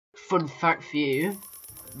fun fact for you.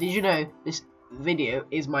 Did you know this video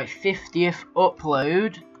is my 50th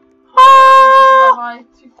upload? Ah!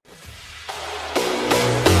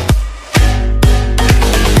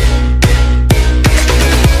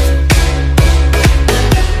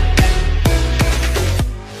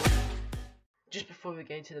 Just before we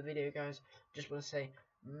get into the video, guys, just want to say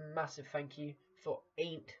massive thank you for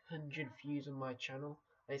 800 views on my channel.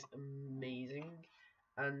 It's amazing,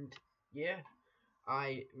 and yeah,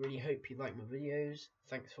 I really hope you like my videos.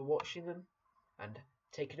 Thanks for watching them, and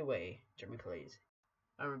take it away, JammiePlays.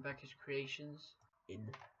 I'm Rebecca's creations in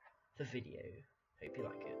the video. Hope you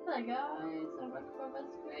like it. Hi guys, I'm Rebecca from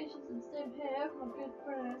Rebecca's Creations, and Steve here with my good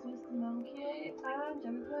friends Mr.Monkey and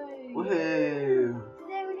JammiePlays. Woohoo!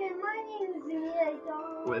 Today we're doing Mining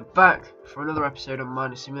Simulator. We're back for another episode of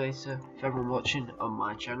Mining Simulator. For everyone watching on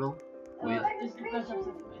my channel. With This is the first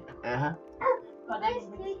episode for me.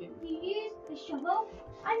 Basically, you use the shovel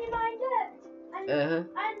and you mine dirt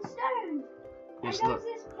and stone. Yes, and look.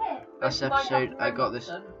 there's this pit. Last episode I got this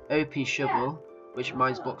OP shovel, which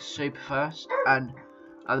mines blocks super fast, and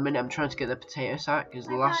at the minute I'm trying to get the potato sack, because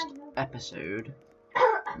the last episode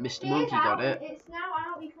Mr.Monkey got it. It's now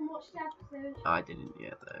out, you can watch the episode. I didn't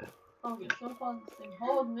yet though. Oh, it's so fun to sing.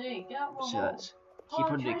 Hold me, get out my So hole. let's keep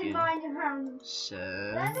on digging. Let So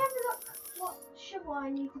me have a look what shovel I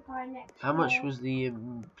need to find next. how much was the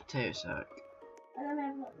potato sack? Let me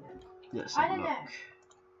have a look now. Let's I have a don't look.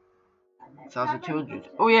 know. 1,200.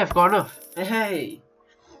 Oh yeah, I've got enough. Hey,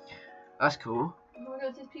 that's cool. Oh my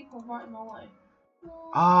god, there's people right in my way.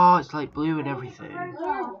 Oh, it's like blue and everything.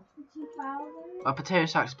 No. My potato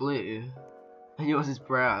sack's blue, and yours is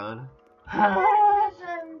brown.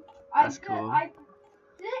 That's cool.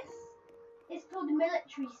 This is called the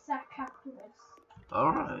military sack afterwards.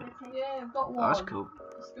 Alright. Yeah, I've got one. That's cool.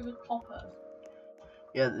 Discovered copper.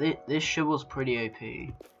 Yeah, this shovel's pretty OP.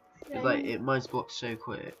 It's like, it mines blocks so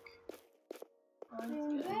quick.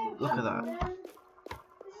 Look at that.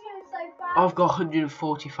 Oh, I've got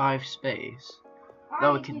 145 space.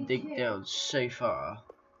 Now we can dig down so far.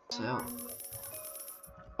 So,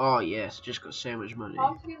 oh yes, just got so much money.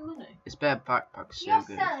 How do you get money? This bear backpack's so You'll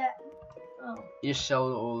good. sell it. Oh. You just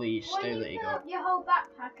sell all these When stone you that you fill got. up your whole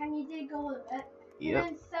backpack and you dig all of it, Yep.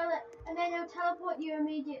 and then sell it, and then it'll teleport you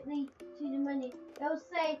immediately to the money. It'll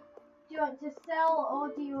say, do you want to sell or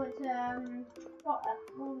do you want to what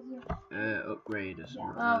was it? Upgrade or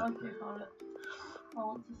something. Oh, like that. okay, found it. I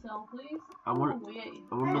want to sell, please. I want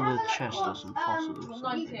Have another a look chest or what, some fossils or something.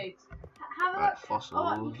 98. Have a Right, look. fossils.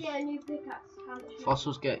 Oh, you get a new pickaxe. Can't you?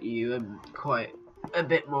 Fossils get you quite a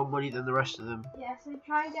bit more money than the rest of them. Yeah, so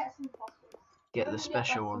try and get some fossils. Get the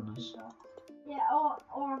special ones. Yeah,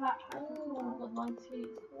 or a backpack. Oh, I've got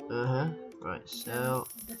 98. Right, so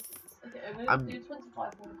Okay, I'm I'm- gonna do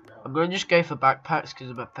 25 now. I'm going to just go for backpacks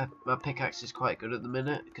because my pickaxe is quite good at the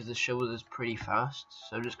minute, because the shovel is pretty fast.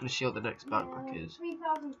 So I'm just going to see what the next backpack is.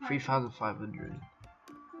 3,500.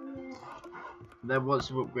 Yeah. And then once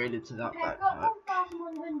I'm upgraded to that Okay, I've got backpack,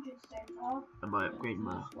 1,100 so far. I might upgrade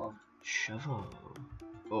my This one. shovel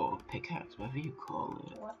or pickaxe, whatever you call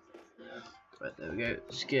it. What? Right, there we go.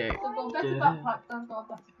 Let's go. So I've got a better backpack, then I've got a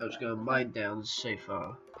better I'm just going to mine down so far.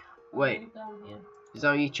 I'll Wait, leave down here. is that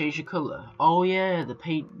how you change your colour? Oh yeah, the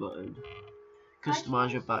paint button.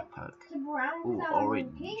 Customise your backpack. To brown, Oh, so I'm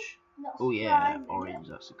orange. monkey. Not Oh yeah, surprised, is orange,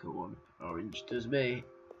 that's a cool one. Orange does me.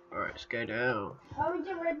 Alright, let's go down. it? Orange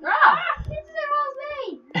and red. Ah! It was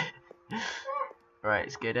me! Right,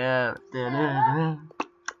 let's go down. Da-da-da.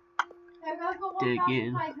 I've got Dig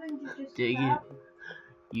in. 1,500 just Dig in. about.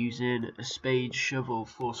 Using a spade shovel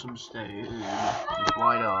for some stone.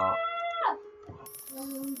 Why not?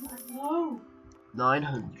 No!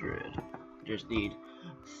 900. Just need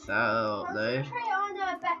no, Concentrate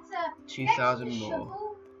on a better 2,000 extra more.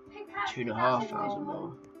 shovel, pickaxe, 2,500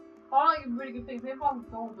 more. I like a really good thing. People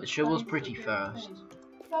have gold. The shovel's pretty fast.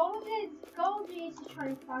 Gold is to try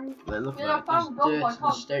and find. Then look at Yeah, I that, there's found gold, dirt I and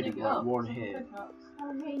can't stone dig in it like up. one It's a here. pickaxe.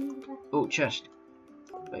 Oh, chest.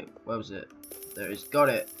 Wait, where was it? There it is. Got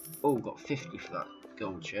it. Oh, got 50 for that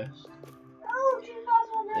gold chest. Oh,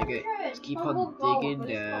 2,100. Okay, let's keep I've on got gold, digging but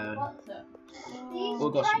it's not down. worth it. These Oh,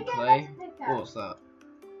 got try some and get a clay. better pickaxe. Oh, what's that?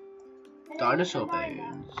 And then Dinosaur you can mine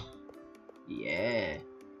them. bones. Yeah.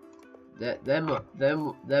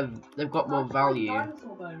 They've got more I've got value.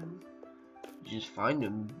 dinosaur bones. Just find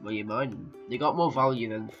them where you mine them. They got more value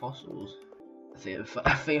than fossils.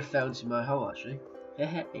 I think I found some in my hole actually.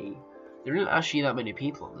 Hey, there aren't actually that many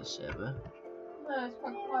people on this server. No, it's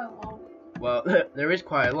quite a lot. Well, there is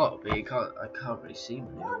quite a lot, but I can't really see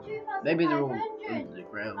them. Oh, 2,500. Maybe they're all under the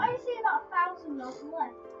ground. I see about 1,000 of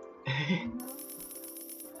left.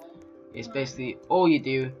 It's basically all you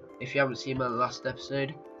do if you haven't seen my last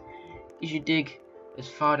episode, is you dig as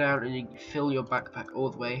far down and you fill your backpack all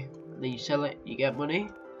the way, and then you sell it, you get money,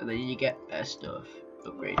 and then you get better stuff,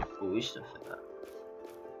 upgrade, all your stuff like that.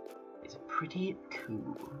 It's pretty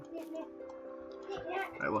cool.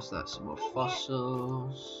 Right, what's that? Some more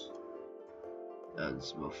fossils, and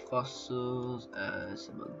some more fossils, and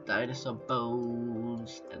some more dinosaur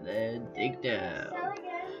bones, and then dig down. Sell again.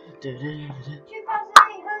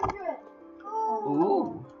 2,800.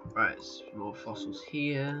 Ooh, right, some more fossils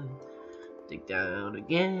here. Dig down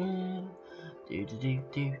again. Do.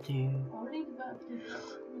 Already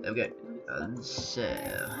There we go. And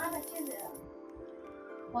sell. How much is it?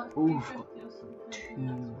 like Ooh, 350 or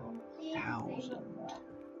something. 2,000.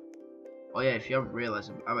 Oh yeah, if you haven't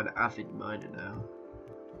realised, I'm an avid miner now.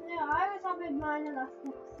 No, I was having mine last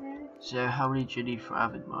episode. So how many do you need for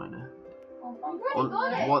avid miner? I'm pretty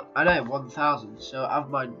good at it. One, I know, 1,000. So I've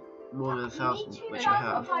mined more than 1,000, which I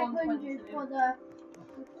have. 2,500 for the.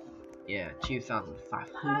 Yeah, How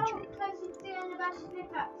 2,500. close is the end of Ash's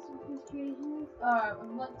pickaxe with reasons? Alright,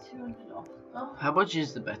 I'm like 200 off. Oh. How much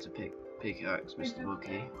is the better pickaxe, Mr.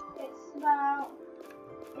 Monkey? It's about.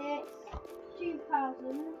 It's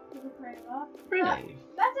 2,000 for the crowbar. Really?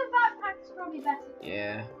 Better backpack's probably better.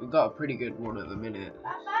 Yeah, we've got a pretty good one at the minute.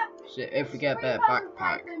 Backpack? So if we get a better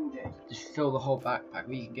backpack, 3,500. just fill the whole backpack.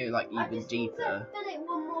 We can go like I even just need to deeper. fill it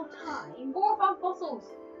one more time. 4 or 5 fossils.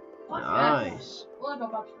 Nice. Well, I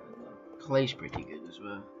got battery as well. Clay's pretty good as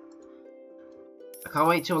well. I can't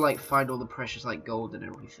wait till like find all the precious like gold and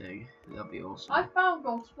everything. That'd be awesome. I found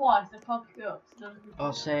gold twice, I can't pick it up. So it doesn't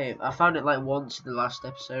Oh, same. I found it like once in the last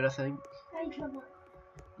episode, I think. Clay trouble.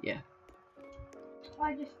 Yeah.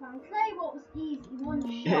 I just found clay. What was easy? One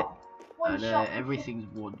shot. One And shot. everything's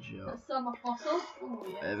one shot. Let's sell my fossils. Ooh,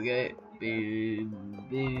 yes. There we go. Boom,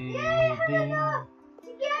 boom, Yay, boom. Hannah! To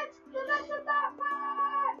get the better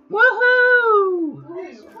backpack. Woohoo!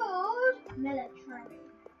 It's called military.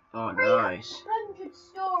 Oh, nice. 300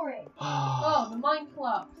 storage. Oh, the mine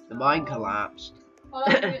collapsed. The mine collapsed. Oh,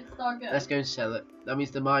 let's get started. Let's go and sell it. That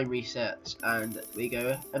means the mine resets and we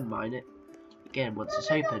go and mine it again once it's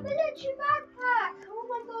open. Military backpack. Oh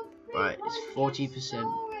my god. Right, it's 40%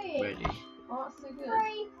 storage. ready. Oh, that's so good.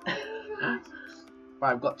 300.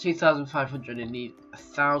 Right, I've got 2,500 and need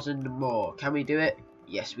 1,000 more. Can we do it?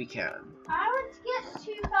 Yes, we can. I want to get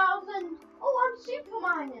 2,000. Oh, I'm super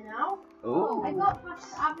miner now. Oh, I got past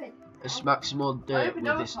avid. let's smack some more I dirt even with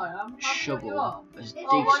know this I am. How good you shovel. are. Let's It's dig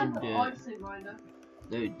all some mine's dirt. honestly miner.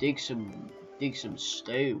 No, dig some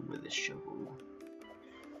stone with this shovel.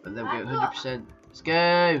 And then we I've go got- 100%. Let's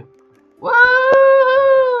go! Woo!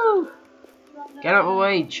 Get out of the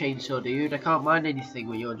way, chainsaw dude. I can't mind anything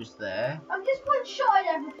when you're just there. I'm just one shot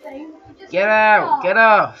at everything. Just Get one out! shot. Get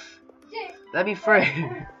off! Just Let me through!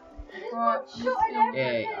 just Right, one shot at Yeah.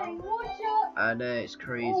 everything. One shot. I know, it's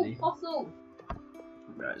crazy. Oh, fossil.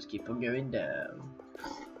 Right, let's keep on going down. How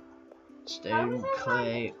Stone, does that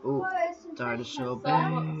clay, ooh, dinosaur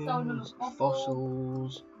bones,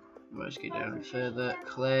 fossils. Right, let's go down further.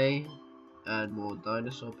 Clay, and more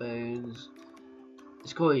dinosaur bones.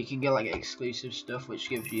 It's cool, you can get like exclusive stuff which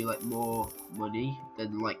gives you like more money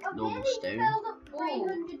than like normal stone. Oh,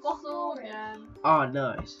 300 fossil storage. again. Oh,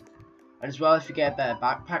 nice. And as well, if you get a better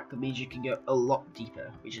backpack, that means you can go a lot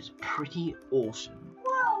deeper, which is pretty awesome.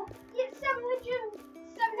 Whoa! You get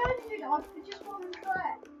 700 odd for just one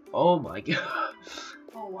clay. Oh my god.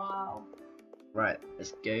 Oh, wow. Right,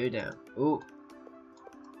 let's go down. Oh,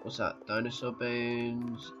 what's that? Dinosaur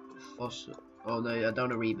bones, fossil. Oh no, I don't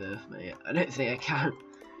want to rebirth, mate. I don't think I can.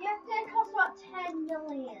 Yes, they cost about 10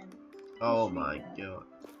 million. Oh my god.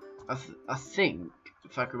 I think,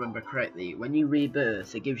 if I can remember correctly, when you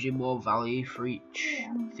rebirth, it gives you more value for each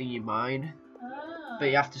thing you mine. Ah. But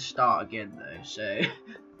you have to start again though, so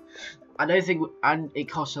I don't think, and it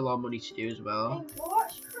costs a lot of money to do as well.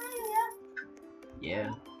 Watch Korea.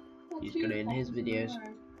 Yeah, he's gonna in his videos.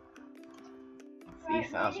 Right,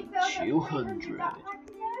 3,200. 300 backpack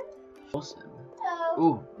again. Awesome. So,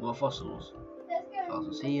 Ooh, more fossils. let's go.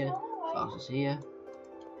 Fossils here, fossils here.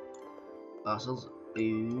 Fossils,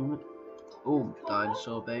 boom. Ooh,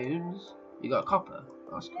 dinosaur bones. You got copper.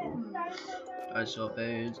 That's cool. Dinosaur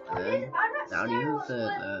bones, and then down even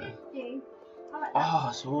further. Oh,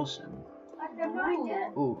 that's awesome.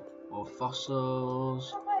 Ooh, more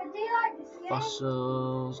fossils. Do you like this game?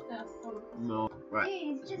 Fossils. Yeah, No, right.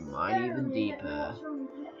 Please, Let's just mine stare even at me, deeper. what's wrong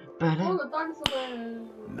with you? oh, the dinosaur bones.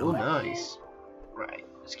 Oh, nice. Right,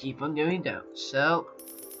 let's keep on going down. Sell.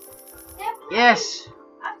 Definitely- Yes!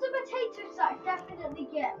 After potato sack, definitely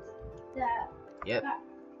get the. Yep. back.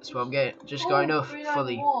 That's what I'm getting. Just Oh, got enough for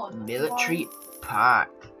the 391. military pack.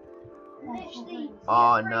 Literally.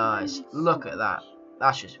 Oh, nice. Look at that.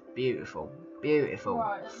 That's just beautiful. Beautiful.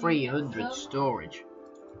 Right, 300 storage.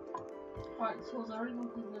 Right, so I already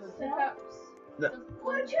got the little pickups.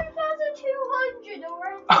 We're 2,200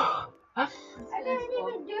 already. I didn't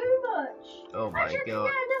even do much. Oh I my should get god.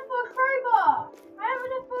 enough for a crowbar. I have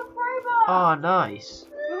enough for a crowbar. Oh, nice.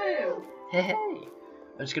 Woohoo! Hey.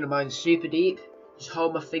 I'm just gonna mine super deep. Just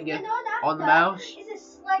hold my finger And on on the mouse. It's a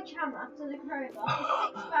sledgehammer to the crowbar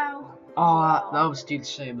for 6,000. Oh, that must do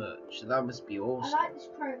so much. That must be I awesome. like this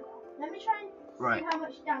crowbar. Let me try and Right. see how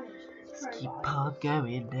much damage this Let's keep crowbar on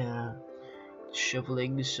going now.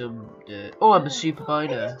 Shoveling some dirt. Oh, I'm a super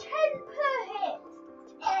miner. It's 10 per hit.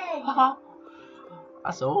 10.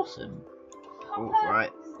 That's awesome. Oh, Copper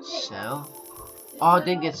right. hit. Sell. Oh, I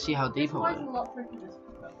didn't get to see how deep I Mine's a went. lot quicker, this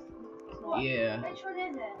pickup. What? Yeah. Which one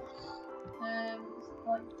is it? It's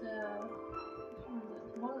like the... Which one is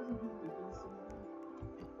it? One is 100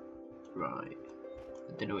 and Right.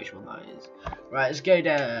 I don't know which one that is. Right, let's go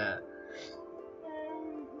there.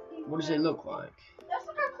 What does it look like? That's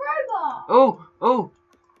like a crowbar. Oh!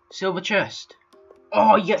 Silver chest.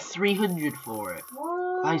 Oh, you get 300 for it.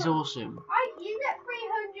 What? That is awesome. You get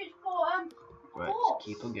 300 for Right, quartz. let's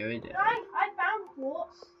keep on going there. I found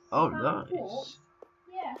quartz. Oh, Found nice. quartz?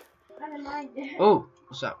 Yeah, I don't mind it. Oh,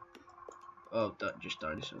 what's that? Oh, just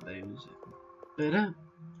dinosaur bones. Better.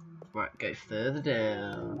 Right, go further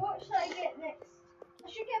down. What should I get next? I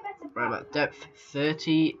should get better. Right, backpack. about depth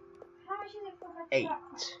 38. How much is it for a better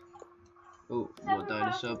backpack? Oh, more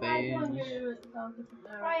dinosaur bones.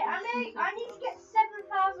 Right, I need to get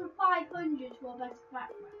 7,500 for a better backpack.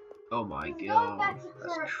 Oh my I've got a god, better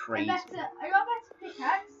that's cro- crazy. I got a better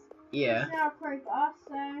pickaxe. Yeah, It's now a crowbar,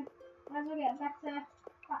 so might as well get a better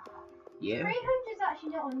backpack. yeah. 300 is actually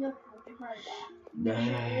not enough for the crowbar.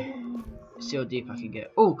 No. See how deep I can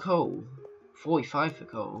get. Oh, coal. 45 for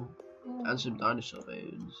coal. And some dinosaur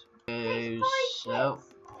bones. It's 5 So.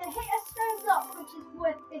 hits to hit a stone block, which is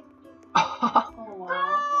worth 50. Oh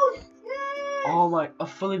wow. Gold! Yes! Oh my, a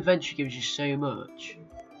full inventory gives you so much.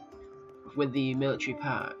 With the military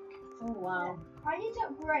pack. Oh wow. I need to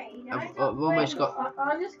upgrade. I've almost got.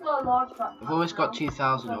 I just got a large backpack. I've almost got now.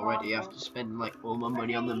 2,000 already. I have to spend like all my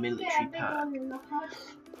money on the military pack. I need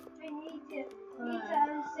to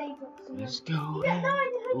save up some money. Let's go. You get then.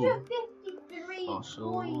 953 coins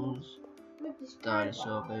Fossils, with this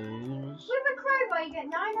dinosaur crowbar. bones. With a crowbar, you get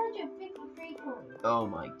 953 coins. Oh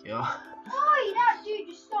my god. Oi, that dude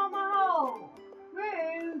just stole my hole.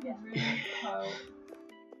 Rude. Really cold.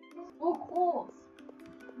 Oh, quartz.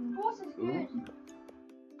 Quartz is good.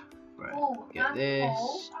 Right, Oh, get and this.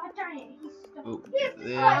 coal. Oh, dang it, he's stuck. Oh, Here's get the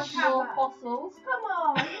this. And more sledgehammer. fossils. Come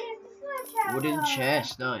on, here's the sledgehammer. Wooden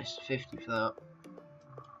chest, nice. 50 for that.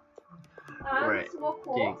 And Right, some more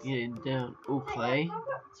quartz. Digging down. Oh, clay. I've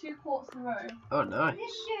got 2 quartz in a row. Oh, nice.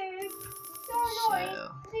 this dude. So annoying.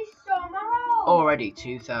 Sell. He stole my hole. Already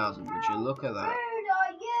 2,000. Would you look at that? Rude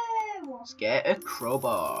are you? Let's get a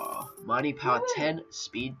crowbar. Mining power 10,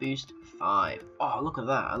 speed boost 5. Oh, look at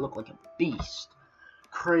that. I look like a beast.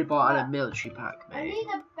 Crowbar and a military pack, I mate. need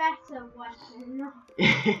a better weapon.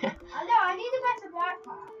 I need a better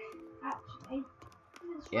backpack. Actually.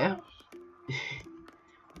 It's Yeah? rubbish.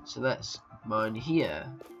 So let's mine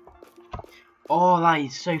here. Oh, that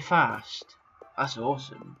is so fast. That's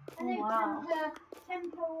awesome. And then Wow.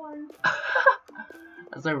 temper one.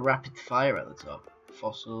 There's no rapid fire at the top.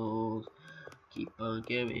 Fossils. Keep on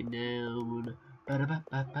going down.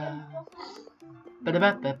 Ba-da-ba-ba-ba.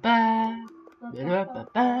 Ba-da-ba-ba-ba.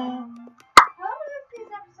 Ba-da-ba-ba-ba. How long has this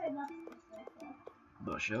episode lasted so far?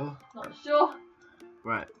 Not sure. Not sure.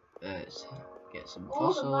 Right, let's get some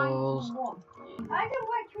All the mines fossils. in one. I can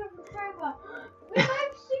work with a crowbar. We're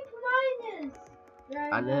both super miners.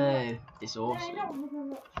 I know, it's They're awesome. not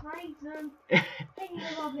looking at trades them. Thinking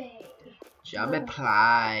of it.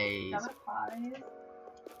 JammiePlays. JammiePlays.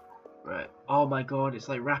 Right. Oh my god, it's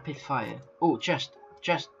like rapid fire. Oh, chest.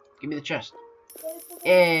 Chest. Give me the chest.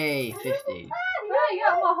 Hey, 50. Hey, you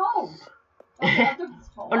got my hole. Okay, I took this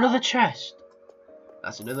hole. Another chest.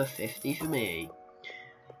 That's another 50 for me.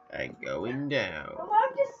 And going down. Oh, I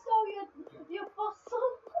just saw your fossil.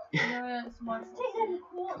 Yeah, it's my Take them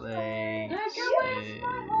quartz. Clay. No, go away, it's my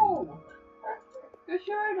Stone. hole. Go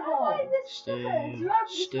your own I hole. like this Stone. You have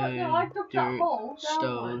to just like, no, I Stone. took that Dirt. hole Stone.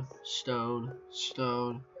 downwards. Stone.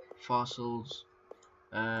 Stone. Fossils.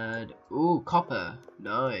 And ooh, copper.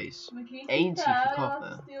 Nice. We can 80 keep for that, copper.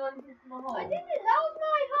 I'll steal anything from my I hole. didn't. That was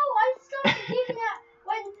my hole. I started digging that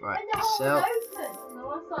when Right, the hole sell. was open. No,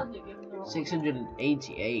 I started digging the hole.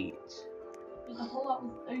 688. The hole that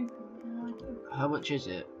was open. How much is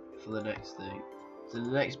it for the next thing? So the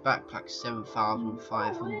next backpack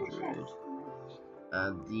 7,500,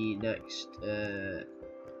 and the next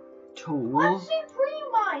tool I'm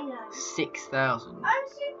Supreme Miner. 6,000. I'm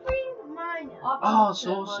Supreme Miner. Oh, it's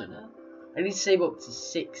awesome. I need to save up to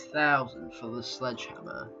 6,000 for the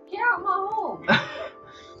sledgehammer. Get out of my hole.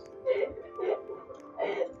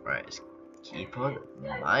 Right, let's keep on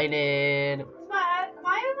mining.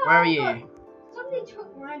 Where are you? Somebody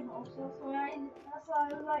took my hole, so that's why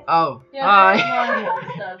I was like. Oh, Yeah,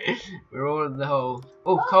 hi. We're all in the hole.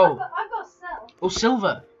 Oh, coal. I've got cell. Oh,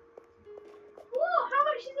 silver. Whoa, how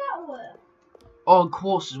much is that worth? Oh, and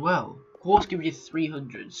quartz as well. Quartz gives you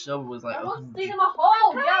 300. Silver was like I want to 100. stay in my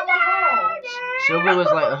hole. Get out of my hole. Silver was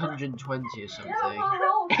like 120 or Get out of something. my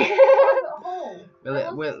hole. Get out of my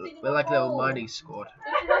hole. We're like a little mining squad.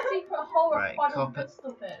 There's no secret hole. Right, Find all the copper. good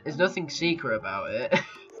stuff in. There's nothing secret about it.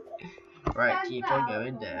 Right, keep on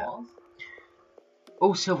going down.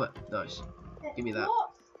 Oh, silver. Nice. Give me that.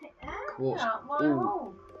 Quartz. Get out of my Ooh.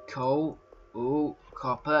 hole. Coal. Ooh,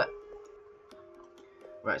 copper.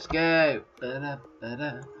 Right, let's go. What's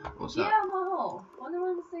Get that? out of my hole. Why do I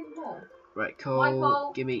in the same hole? Right, My coal.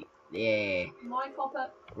 coal. Give me. Yeah. My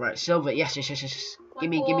copper. Right, silver. Yes. My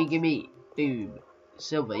Gimme. quartz. Boom.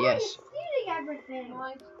 Silver. You're Yes. stealing everything.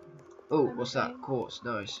 My Oh, what's that? everything. Quartz.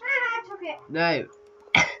 Nice. I took it. No.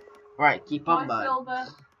 Right, keep on My mining. silver.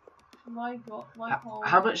 My hole.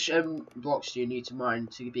 How much blocks do you need to mine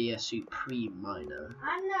to be a supreme miner?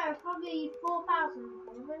 I know, probably 4,000.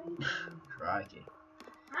 Probably. Crikey.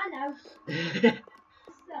 I know.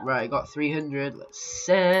 Right, I got 300. Let's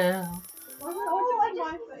sell. Why do I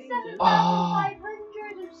just see my faces?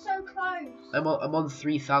 7,500. I'm so close. I'm on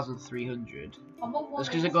 3,300. I'm on That's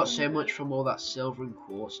because I got so 1,800. much from all that silver and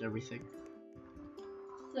quartz and everything.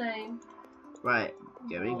 Same. Right,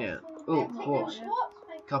 going down. Yeah, Oh, take quartz. them quartz,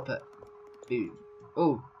 make- Copper. Boom.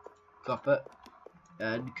 Oh, copper.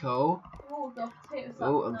 And coal. Oh, we've got potato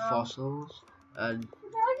Oh, and now. fossils. And Can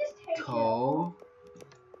I just take it coal.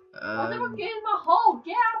 Why did I And get in my hole?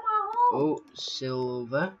 Get out of my hole. oh,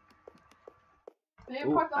 silver. Maybe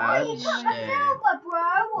Oh, crack the and hole. You got stone. my silver,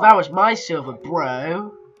 bro. That was my silver,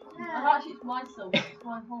 bro. Actually, it's my silver. It's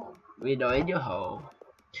my hole. We're not in your hole.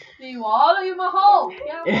 There you are. Look at my hole. Get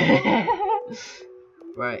out of my hole.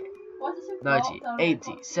 Right. Why is it so 90, dark down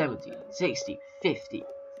 80, the 70, 60, 50,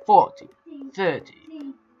 40, 30,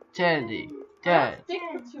 20, 10. Stick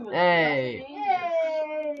for 2 of them. Hey.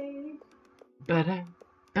 Yay! Better.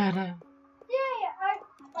 Yeah,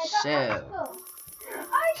 So, that's cool.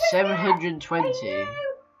 720.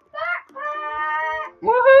 Backpack!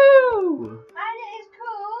 Woohoo! And it is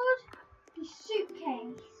called the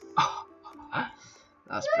suitcase.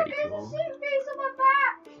 That's Look, pretty there's a cool. suitcase on my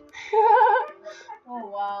back. Oh,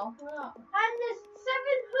 wow. And there's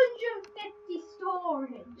 750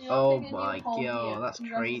 storage. Yeah, Oh I'm taking a my new hole God, here. that's You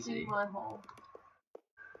guys can crazy. see my hole.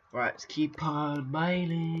 Right, let's keep on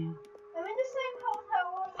mining. I'm in the same hole that I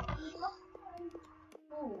was in last time.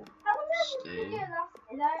 Oh. How long has this Stay. video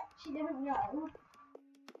lasted? I actually don't know.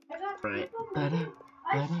 I don't Right, people better, believe-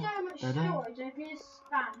 I have better, so much better. storage, I can just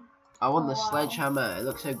spam. I want Oh, the wow. sledgehammer. It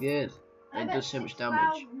looks so good. I It bet does so much 6,000.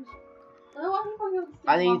 damage. I don't want people to see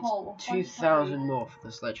I my need hole. 2,000 more for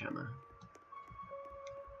the sledgehammer.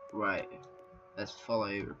 Right. Let's follow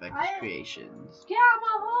Rebecca's creations. Get out of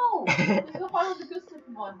my hole! There's no find all the good stuff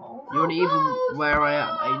in my hole. You're not even Oh, where I am.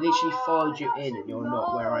 I literally no, followed you that's in and you're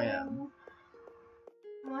not where I am.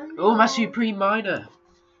 no. Oh, my no. supreme miner.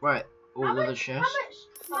 Right. Oh, How another much- chest.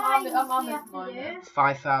 How much I'm mines do you on have this to miner. do?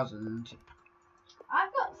 5,000.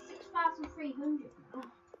 I've got 6,300 now. So I've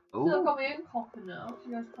Oh, got my own copper now, so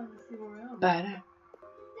you guys kind of see where I am. better.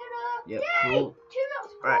 Yep, Yay! cool. 2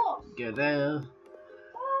 lots of Right, quartz. go down.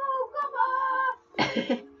 Oh,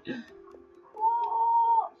 copper!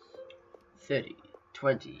 Quartz! 30,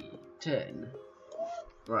 20, 10.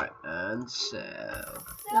 Right, and sell.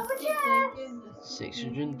 Silver chest!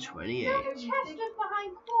 628. Silver chest just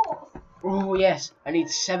behind quartz. Oh, yes. I need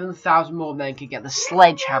 7,000 more and then I can get the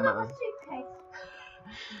sledgehammer. Suitcase.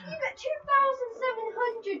 You get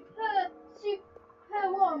 2,700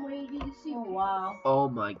 per one when you do the suitcase. Oh wow. Oh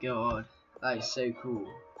my god. That is so cool.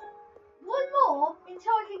 One more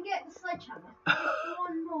until I can get the sledgehammer.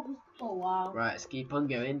 One more. Oh wow. Right, let's keep on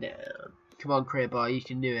going down. Come on, Crowbar, you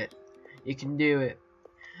can do it. You can do it.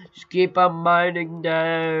 Just keep on mining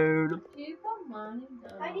down. Keep on mining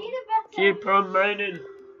down. I need a better. Keep on mining.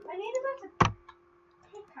 I need a better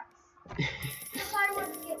pickaxe. Because I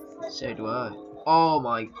want to get the sledgehammer. So do I. Oh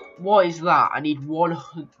my. What is that? I need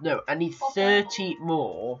 100. No, I need 30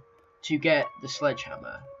 more to get the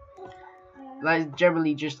sledgehammer. That's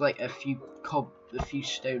generally just like a few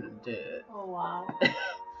stone and dirt. Oh wow.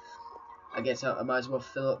 I guess I might as well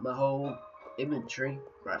fill up my whole inventory.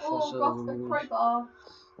 Right, fossils. Oh, got a crowbar.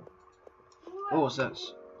 Oh, what's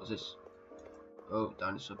this? What's this? Oh,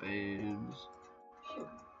 dinosaur bones.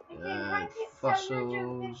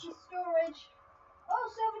 Fossils. Storage. Oh,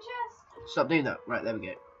 silver chest. Stop doing that. Right, there we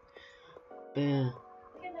go.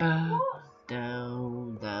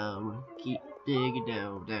 Down, down. Keep digging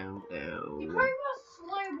down, down, You down. probably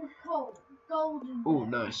slow with golden. Oh,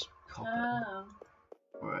 nice. Copper. Oh.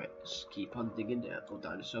 Right, let's keep on digging down. Oh,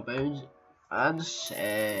 dinosaur bones. And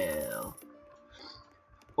sail.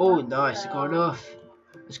 Oh, nice. I got enough.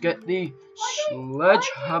 Let's get the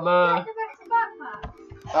sledgehammer.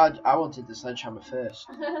 I wanted the sledgehammer first.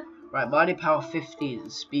 Right, mining power 15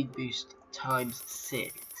 and speed boost times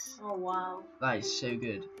 6. Oh wow. That is so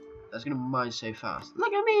good. That's gonna mine so fast.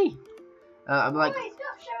 Look at me. I'm like, Wait,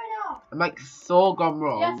 stop showing off. I'm like Thor gone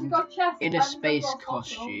Yes, you wrong got chest. in a And space I've got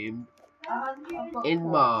fossil. costume And I've got in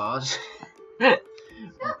quartz. Mars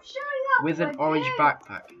Stop showing off. with an would orange you?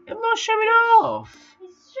 backpack. I'm not showing off.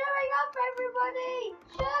 He's showing off, everybody.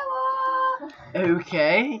 Show off.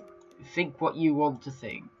 Okay, think what you want to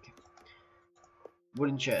think.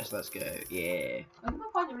 Wooden chest, let's go. Yeah. I'm gonna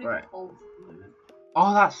find a really Right. good hole at the moment.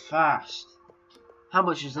 Oh, that's fast. How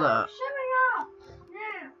much is that? Showing off.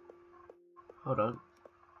 Now. Hold on.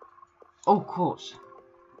 Oh, quartz. Come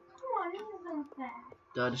on, this is unfair.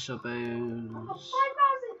 Dinosaur I've got bones.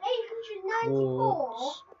 5,894.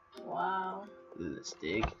 Quartz. Wow. Let's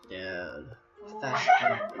dig down. Oh.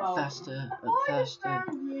 Faster, Oh. faster, and I faster.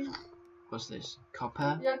 found you. What's this?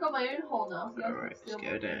 Copper? Yeah, I've got my own hole now. So Alright, let's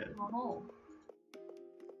go down. My hole.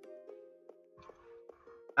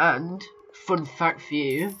 And, fun fact for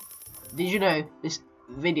you, did you know this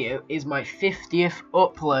video is my 50th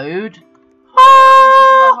upload?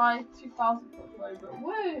 My 2000 upload, but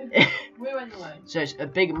woo! Woo anyway. So it's a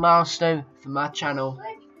big milestone for my channel.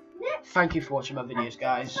 Next, Thank you for watching my videos,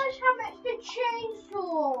 guys. sledgehammer extra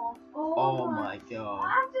chainsaw. Oh my god. I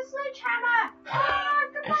have the sledgehammer. Ah,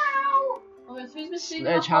 come out. Okay, so who's missing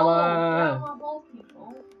Sledgehammer. my hole,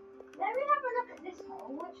 people? Let me have a look at this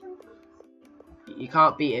hole. Which one? You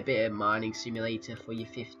can't beat a bit of mining simulator for your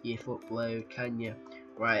 50th upload, can you?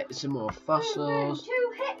 Right, some more fossils. 2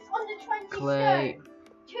 hits on the 20 Clay. stone.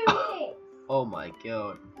 2 hits. Oh my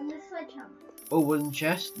god. And the sledgehammer. Oh, wooden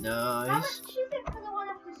chest. How much Nice. is it for the one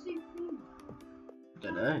after Supreme?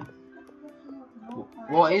 Don't know. No,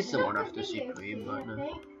 What is the Stop one the after video, Supreme please, right I now?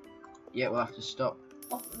 think. Yeah, we'll have to stop.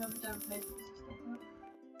 Remember, don't pay for this stuff.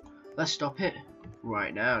 Let's stop it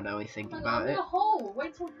right now. Now we think Hang about on, it. the hole.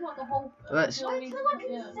 Wait till we got the hole. Let's- Wait till I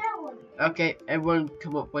can sell it. Okay, everyone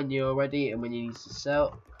come up when you're ready and when you need to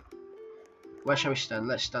sell. Where shall we stand?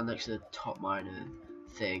 Let's stand next to the top miner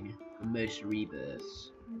thing. The most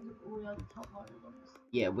rebirths. We are the top miners.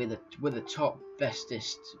 Yeah, we're the top best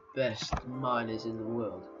miners in the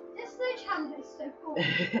world. This sledgehammer is so cool.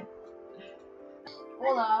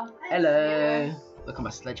 Hola. Hello. Look at my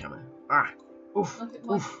sledgehammer. Ah. Oof. Look at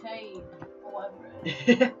my Oof. cane or whatever it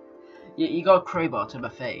is. You got a crowbar to my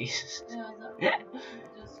face. Yeah, is that right?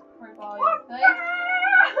 Just crowbar your face.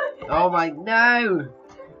 Oh my no!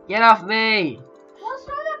 Get off me! What's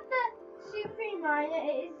one of the Supreme miner?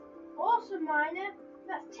 It is awesome miner.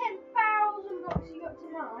 That's 10,000 blocks you got to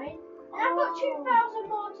mine. And I've got 2,000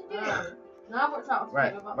 more to do. Now I've got to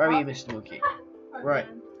Right, where are you, Mr. Monkey? Right.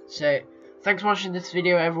 So, thanks for watching this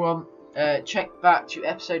video, everyone. Check back to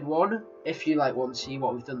episode 1 if you want to see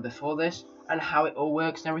what we've done before this and how it all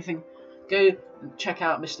works and everything. Go and check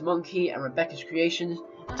out Mr. Monkey and Rebecca's creations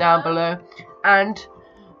down below, and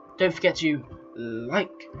don't forget to like,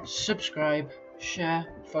 subscribe, share,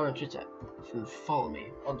 follow on Twitter, and follow me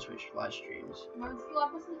on Twitch live streams. Remember to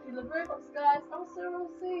like us if you love Roblox, guys. I'll see you all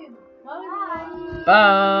soon.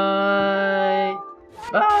 Bye.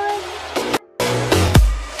 Bye. Bye.